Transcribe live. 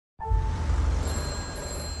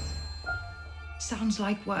Sounds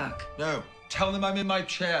like work. No, tell them I'm in my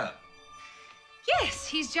chair. Yes,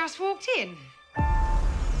 he's just walked in.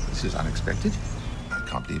 This is unexpected. I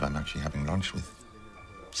can't believe I'm actually having lunch with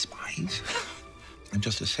spies. I'm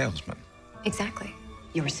just a salesman. Exactly.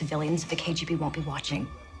 You're a civilian, so the KGB won't be watching.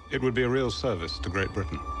 It would be a real service to Great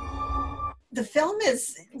Britain. The film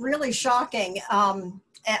is really shocking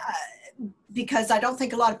because I don't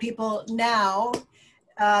think a lot of people now,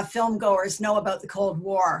 film goers, know about the Cold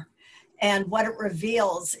War. And what it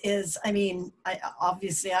reveals is, I mean,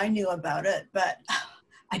 obviously I knew about it, but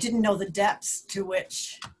I didn't know the depths to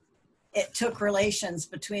which it took relations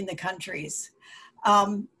between the countries.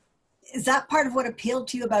 Is that part of what appealed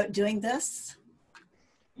to you about doing this?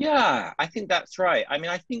 Yeah, I think that's right. I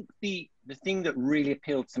mean, I think the thing that really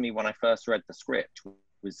appealed to me when I first read the script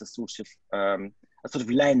was a sort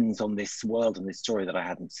of lens on this world and this story that I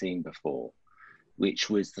hadn't seen before, which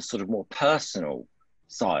was the sort of more personal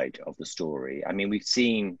side of the story. I mean, we've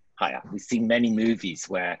seen many movies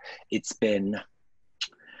where it's been,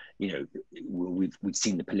 you know, we've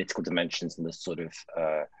seen the political dimensions and the sort of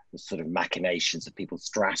machinations of people's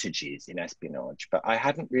strategies in espionage, but I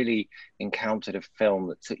hadn't really encountered a film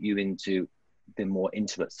that took you into the more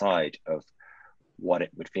intimate side of what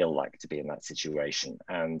it would feel like to be in that situation.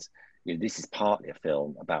 And you know, this is partly a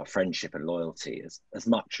film about friendship and loyalty as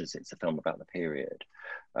much as it's a film about the period.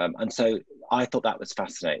 And so I thought that was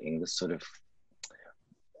fascinating, the sort of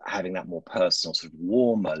having that more personal, sort of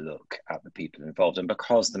warmer look at the people involved. And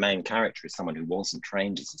because the main character is someone who wasn't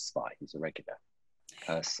trained as a spy, who's a regular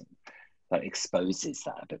person, that exposes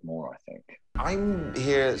that a bit more, I think. I'm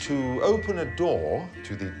here to open a door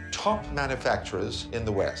to the top manufacturers in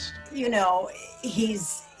the West. You know,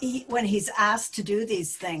 when he's asked to do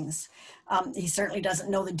these things, he certainly doesn't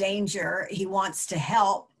know the danger. He wants to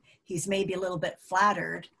help. He's maybe a little bit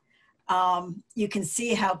flattered. You can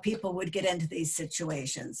see how people would get into these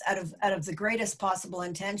situations out of the greatest possible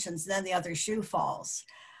intentions, then the other shoe falls.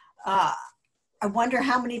 I wonder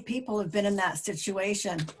how many people have been in that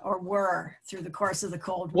situation or were through the course of the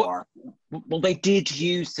Cold War. Well, they did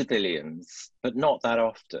use civilians, but not that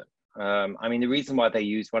often. I mean, one of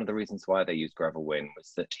the reasons why they used Greville Wynne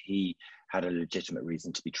was that he had a legitimate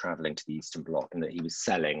reason to be traveling to the Eastern Bloc, and that he was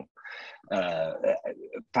selling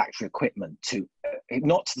factory equipment to,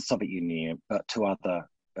 not to the Soviet Union, but to other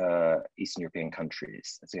Eastern European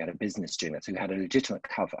countries. So he had a business doing that, so he had a legitimate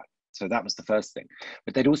cover. So that was the first thing.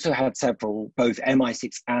 But they'd also had both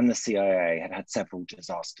MI6 and the CIA had several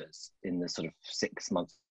disasters in the sort of 6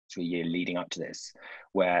 months to a year leading up to this,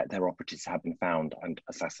 where their operatives had been found and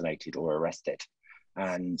assassinated or arrested.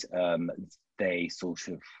 And they sort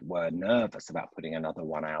of were nervous about putting another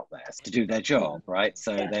one out there to do their job, right?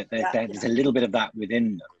 So there's a little bit of that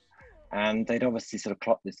within them. And they'd obviously sort of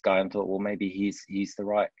clocked this guy and thought, well, maybe he's the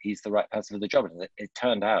right person for the job. And it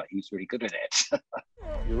turned out he was really good at it.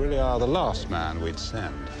 You really are the last man we'd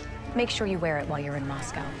send. Make sure you wear it while you're in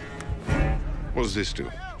Moscow. What does this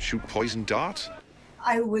do? Shoot poison darts?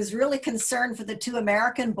 I was really concerned for the two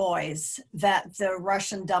American boys that the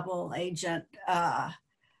Russian double agent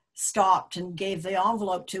stopped and gave the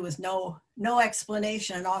envelope to with no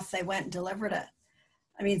explanation, and off they went and delivered it.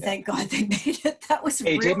 I mean, thank God they made it. That was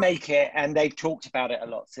They did make it, and they've talked about it a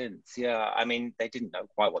lot since. Yeah, I mean, they didn't know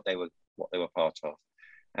quite what they were part of,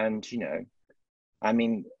 and you know, I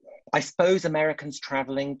mean, I suppose Americans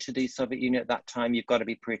traveling to the Soviet Union at that time, you've got to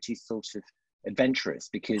be pretty sort of adventurous,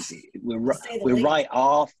 because we're right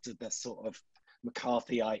after the sort of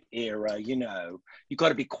McCarthyite era. You know, you've got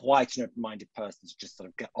to be quite an open-minded person to just sort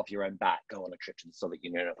of get off your own back, go on a trip to the Soviet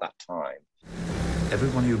Union at that time.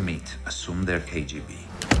 Everyone you meet, assume they're KGB.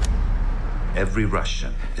 Every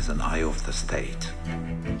Russian is an eye of the state.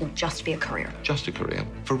 You'll just be a courier. Just a career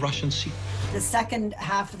for Russian secret. The second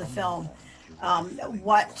half of the film,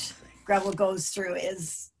 what Greville goes through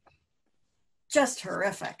is just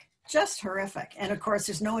horrific. Just horrific. And of course,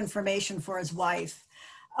 there's no information for his wife.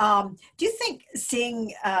 Do you think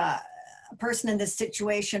seeing a person in this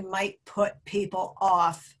situation might put people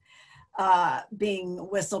off being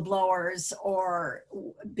whistleblowers or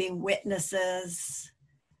being witnesses?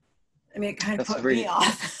 I mean, it kind of put me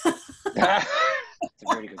off. That's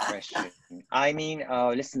a really good question. I mean,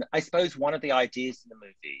 listen, I suppose one of the ideas in the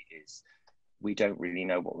movie is we don't really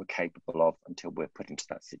know what we're capable of until we're put into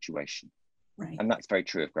that situation. Right. And that's very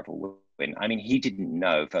true of Greville Wynne. I mean, he didn't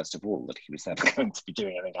know, first of all, that he was ever going to be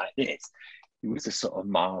doing anything like this. He was a sort of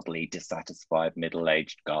mildly dissatisfied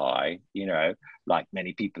middle-aged guy, you know, like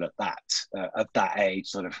many people at that age,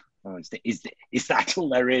 sort of, oh, is that all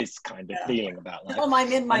there is kind of feeling about life? Oh,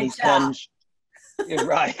 I'm in my job. You're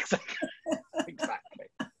right, exactly.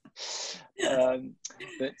 And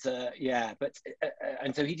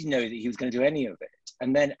so he didn't know that he was going to do any of it.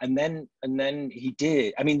 And then he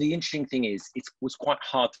did. I mean, the interesting thing is, it was quite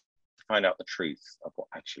hard to find out the truth of what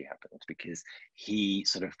actually happened, because he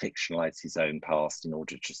sort of fictionalized his own past in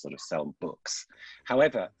order to sort of sell books.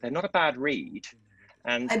 However, they're not a bad read.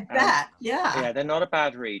 And I bet, yeah, they're not a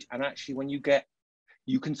bad read. And actually, when you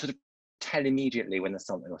can sort of tell immediately when there's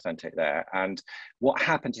something authentic there. And what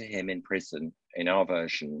happened to him in prison, in our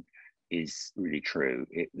version, is really true.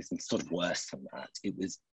 It was sort of worse than that. It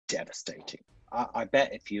was devastating. I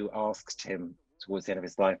bet if you asked him towards the end of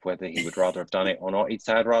his life whether he would rather have done it or not, he'd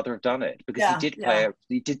say I'd rather have done it, because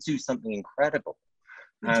he did do something incredible.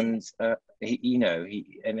 And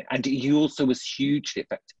he also was hugely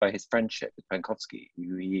affected by his friendship with Penkovsky,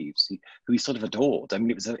 who he sort of adored. I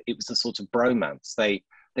mean, it was a sort of bromance.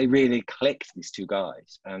 They really clicked, these two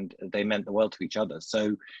guys, and they meant the world to each other.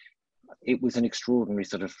 So it was an extraordinary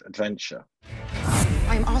sort of adventure.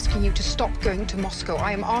 I am asking you to stop going to Moscow.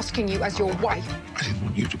 I am asking you as your wife. I didn't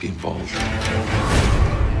want you to be involved.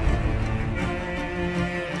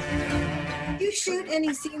 Did you shoot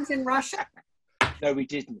any scenes in Russia? No, we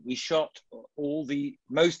didn't. We shot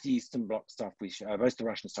most of the Eastern Bloc stuff. Most of the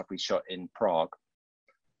Russian stuff we shot in Prague.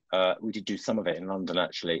 We did do some of it in London,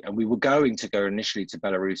 actually. And we were going to go initially to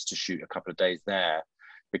Belarus to shoot a couple of days there,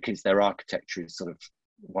 because their architecture is sort of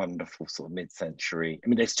wonderful, sort of mid-century. I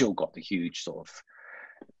mean, they've still got the huge sort of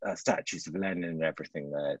statues of Lenin and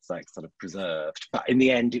everything there. It's like sort of preserved. But in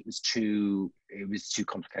the end, it was too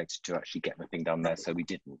complicated to actually get anything done there, so we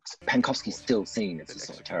didn't. Penkovsky's still seen as a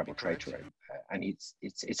sort of terrible traitor, and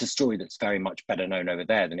it's a story that's very much better known over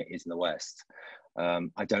there than it is in the West.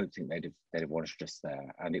 I don't think they'd have wanted us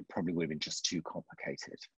there, and it probably would have been just too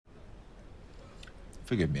complicated.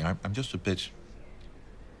 Forgive me, I'm just a bit...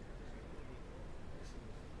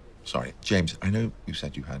 Sorry, James, I know you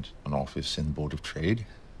said you had an office in the Board of Trade,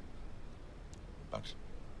 but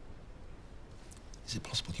is it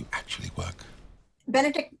possible you actually work?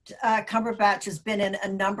 Benedict Cumberbatch has been in a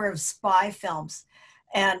number of spy films,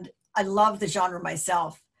 and I love the genre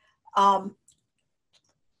myself. And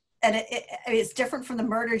it's different from the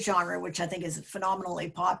murder genre, which I think is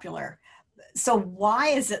phenomenally popular. So why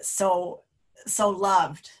is it so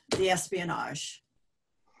loved, the espionage?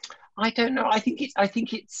 I don't know. I think it's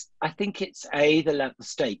the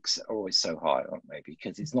stakes are always so high, aren't they?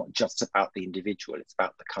 Because it's not just about the individual; it's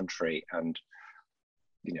about the country and,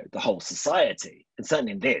 you know, the whole society. And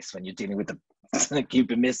certainly in this, when you're dealing with the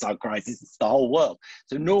Cuban Missile Crisis, it's the whole world.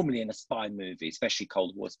 So normally in a spy movie, especially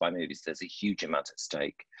Cold War spy movies, there's a huge amount at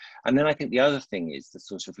stake. And then I think the other thing is the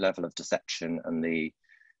sort of level of deception and the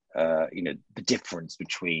difference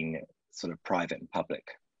between sort of private and public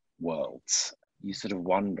worlds. You sort of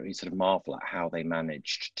wonder, you sort of marvel at how they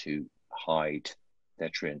managed to hide their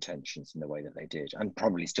true intentions in the way that they did, and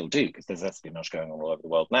probably still do, because there's espionage going on all over the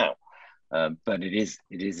world now. But it is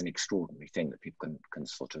an extraordinary thing that people can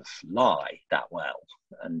sort of lie that well,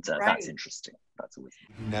 and right. That's interesting. That's always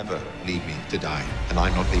Never leave me to die, and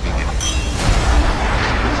I'm not leaving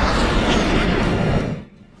him.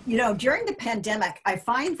 You know, during the pandemic, I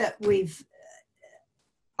find that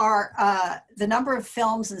the number of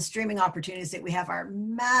films and streaming opportunities that we have are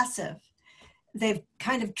massive. They've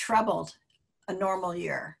kind of troubled a normal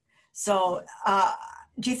year. So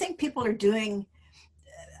do you think people are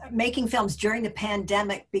making films during the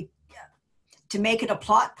pandemic to make it a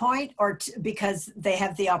plot point, or because they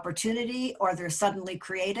have the opportunity, or they're suddenly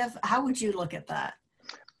creative? How would you look at that?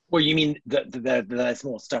 Well, you mean that there's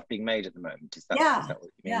more stuff being made at the moment? Is that what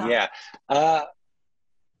you mean? Yeah.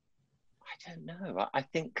 I don't know. I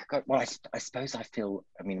think, well, I suppose I feel,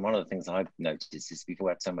 I mean, one of the things I've noticed is we've all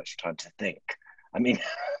had so much time to think. I mean,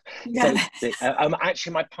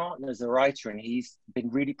 actually my partner's a writer and he's been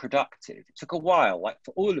really productive. It took a while, like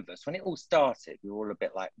for all of us, when it all started, we were all a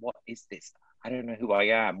bit like, what is this? I don't know who I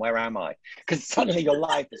am. Where am I? Because suddenly your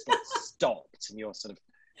life has stopped and you're sort of,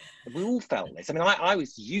 we all felt this. I mean, I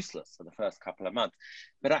was useless for the first couple of months,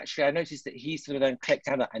 but actually I noticed that he sort of then clicked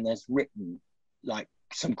out and there's written like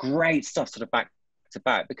some great stuff sort of back to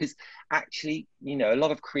back, because actually, you know, a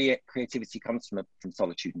lot of creativity comes from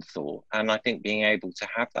solitude and thought. And I think being able to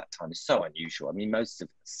have that time is so unusual. I mean, most of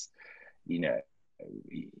us, you know,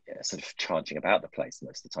 sort of charging about the place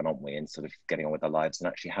most of the time, aren't we? And sort of getting on with our lives, and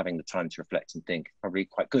actually having the time to reflect and think is probably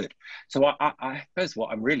quite good. So I suppose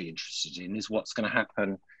what I'm really interested in is what's going to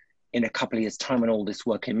happen in a couple of years' time when all this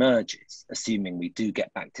work emerges, assuming we do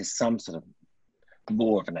get back to some sort of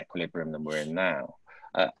more of an equilibrium than we're in now,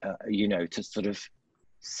 you know, to sort of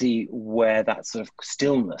see where that sort of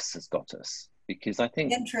stillness has got us. Because I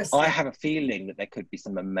think, I have a feeling that there could be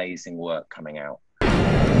some amazing work coming out.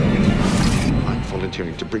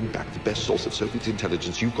 volunteering to bring back the best source of Soviet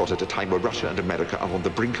intelligence you've got at a time where Russia and America are on the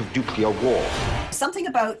brink of nuclear war. Something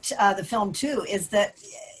about the film, too, is that,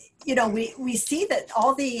 you know, we see that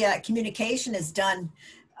all the communication is done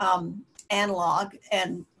analog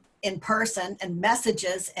and in person, and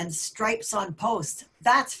messages and stripes on post.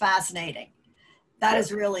 That's fascinating. That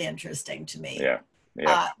is really interesting to me.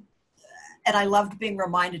 Yeah. And I loved being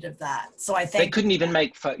reminded of that. So I think they couldn't even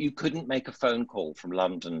you couldn't make a phone call from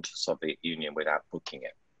London to Soviet Union without booking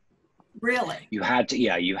it. Really? You had to,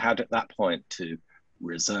 you had at that point to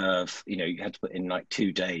reserve, you know, you had to put in like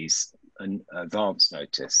 2 days an advance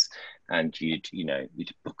notice, and you'd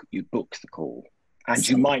book the call, and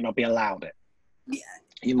you might not be allowed it. Yeah.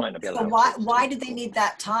 You might not be allowed. So why did they need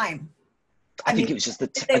that time? I think it was just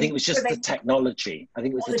the technology. I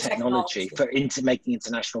think it was the technology for making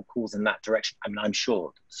international calls in that direction. I mean, I'm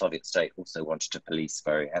sure the Soviet state also wanted to police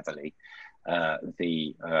very heavily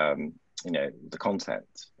the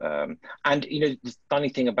content. And you know, the funny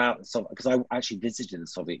thing about because I actually visited the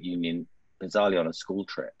Soviet Union bizarrely on a school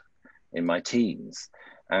trip in my teens.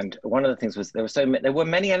 And one of the things was there were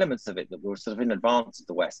many elements of it that were sort of in advance of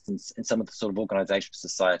the West and some of the sort of organization of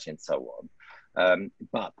society and so on.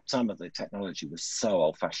 But some of the technology was so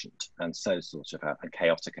old-fashioned and so sort of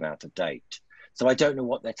chaotic and out of date. So I don't know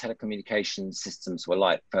what their telecommunication systems were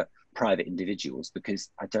like for private individuals, because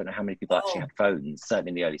I don't know how many people actually had phones,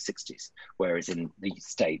 certainly in the early 60s, whereas in the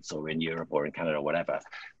States or in Europe or in Canada or whatever,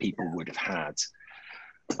 people would have had,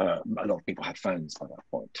 a lot of people had phones by that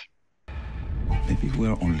point. Maybe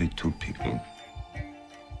we're only two people,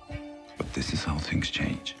 but this is how things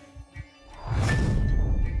change.